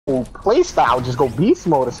play style, just go beast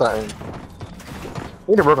mode or something.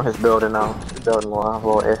 He need to work on his building now. His building a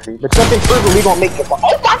little iffy. But something clearly we gonna make it. Oh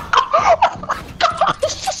my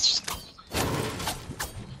gosh!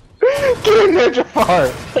 Get in there,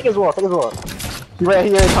 Jafar. Take his wall. Take his wall. You right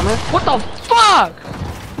here coming? What the fuck?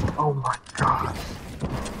 Oh my god.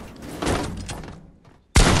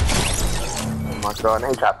 Oh my god,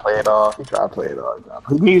 he tried to play it off. He tried to play it off.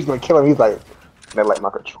 He was gonna kill him. He's like, man, like my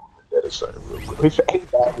controller dead or something real quick.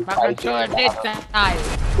 My controller did die.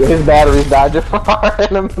 His batteries died just far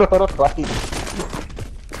in the middle of the fight.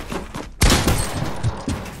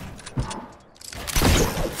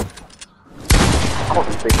 Oh,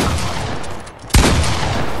 this big.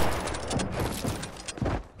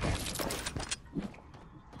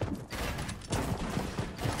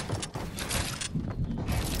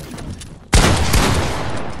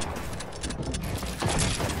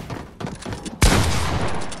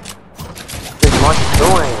 What are you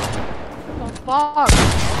doing? What the fuck?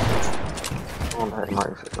 Oh, the heck,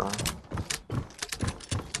 Marcus is doing?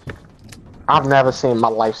 I've never seen my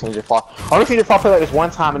life seen Jafar. I only seen Jafar play like this one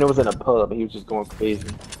time and it was in a pub and he was just going crazy.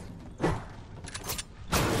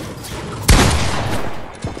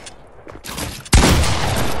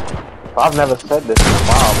 I've never said this in a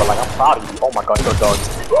while, but like I'm proud of you. Oh my god, you go dog.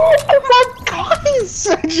 Oh my god,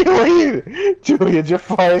 Julian,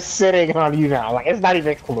 Jafar is sitting on you now. Like it's not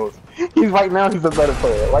even close. He's right now. He's a better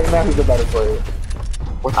player. Right now, he's a better player.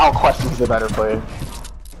 Without question, he's a better player.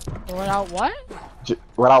 Without what?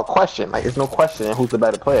 Without question, like there's no question who's the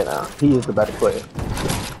better player now. He is the better player.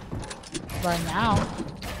 Right now.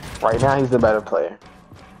 Right now, he's the better player.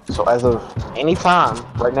 So as of any time,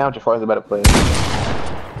 right now, Jafar is the better player.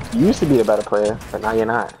 You used to be the better player, but now you're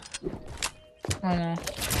not. I know.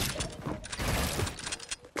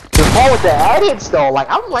 Jafar with the edits though, like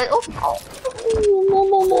I'm like, oh,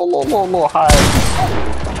 no, hi.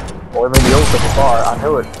 Or maybe also Jafar, I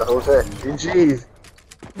knew it, the whole set. GG's.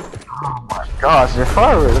 Oh my gosh,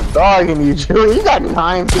 Jafar is dogging you, Julie. You got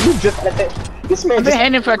 9, so you just this man. I've been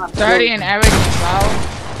hitting for 30 and everything, bro.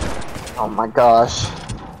 Oh my gosh.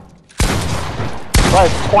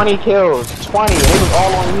 Like 20 kills, 20, and it was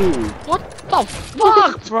all on you. What the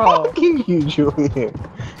fuck, bro? Fucking you, Julian.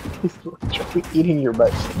 He's literally eating your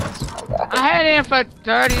vegetables. I had it in for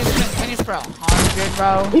 30, and for 100,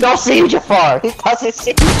 bro. He don't see you, Jafar. He doesn't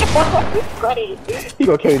see you, Jafar. He's ready. He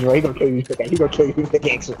gonna kill you, bro. He gonna kill you. He gonna kill you with the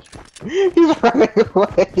gangster. He's running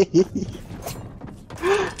away.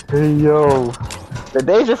 Hey, yo. The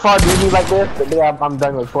day Jafar do me like this, the day I'm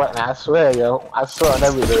done with Fortnite. I swear, yo. I swear on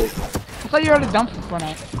every day. I thought you already done for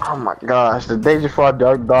Fortnite. Oh my gosh. The day Jafar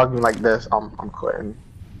dog me like this, I'm quitting.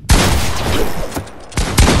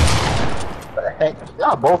 What the heck?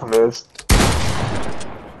 Y'all both missed.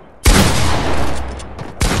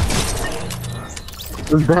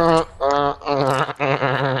 God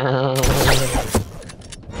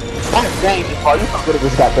dang, Jafar, you so good at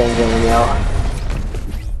this goddamn game, yo.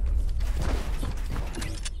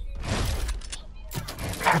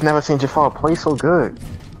 I've never seen Jafar play so good.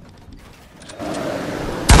 I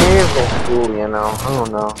mean, it's cool, you know. I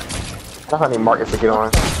don't know. I don't need Marcus to get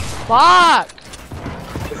on. Fuck!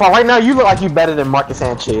 Jafar, right now you look like you better than Marcus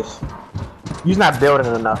and Chase. You're not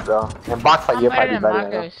building enough though. In box fight, you're probably better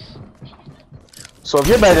than him. So if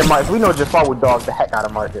you're better than Marcus, we know Jafar would dog the heck out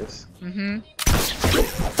of Marcus.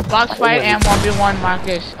 Box fight and 1v1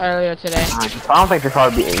 Marcus earlier today. I don't think Jafar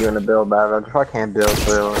would beat you in the build battle. Jafar can't build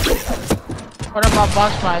for real. What about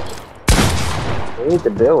box fight? You need to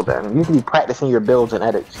build then. You need to be practicing your builds and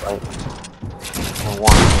edits. Like,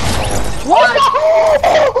 What?